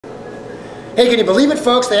Hey, can you believe it,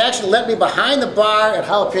 folks? They actually let me behind the bar at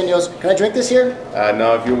Jalapenos. Can I drink this here?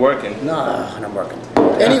 No, if you're working. No, I'm working.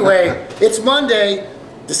 Anyway, it's Monday,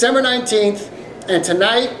 December 19th, and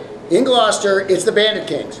tonight in Gloucester, it's the Bandit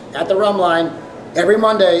Kings at the Rum Line. Every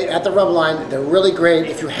Monday at the Rum Line. They're really great.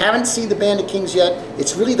 If you haven't seen the Bandit Kings yet,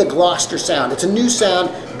 it's really the Gloucester sound. It's a new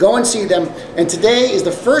sound. Go and see them. And today is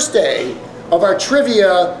the first day of our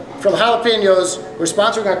trivia from Jalapenos. We're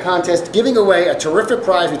sponsoring our contest, giving away a terrific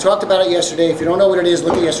prize. We talked about it yesterday. If you don't know what it is,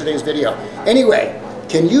 look at yesterday's video. Anyway,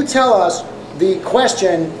 can you tell us the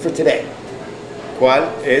question for today?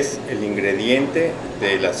 ¿Cuál es el ingrediente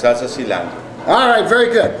de la salsa cilantro? All right,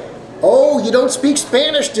 very good. Oh, you don't speak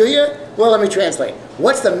Spanish, do you? Well, let me translate.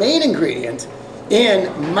 What's the main ingredient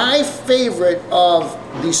in my favorite of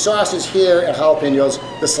the sauces here at Jalapenos,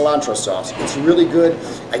 the cilantro sauce? It's really good.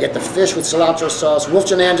 I get the fish with cilantro sauce. Wolf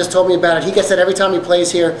Janan just told me about it. He gets that every time he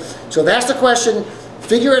plays here. So that's the question.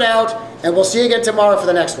 Figure it out, and we'll see you again tomorrow for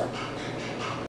the next one.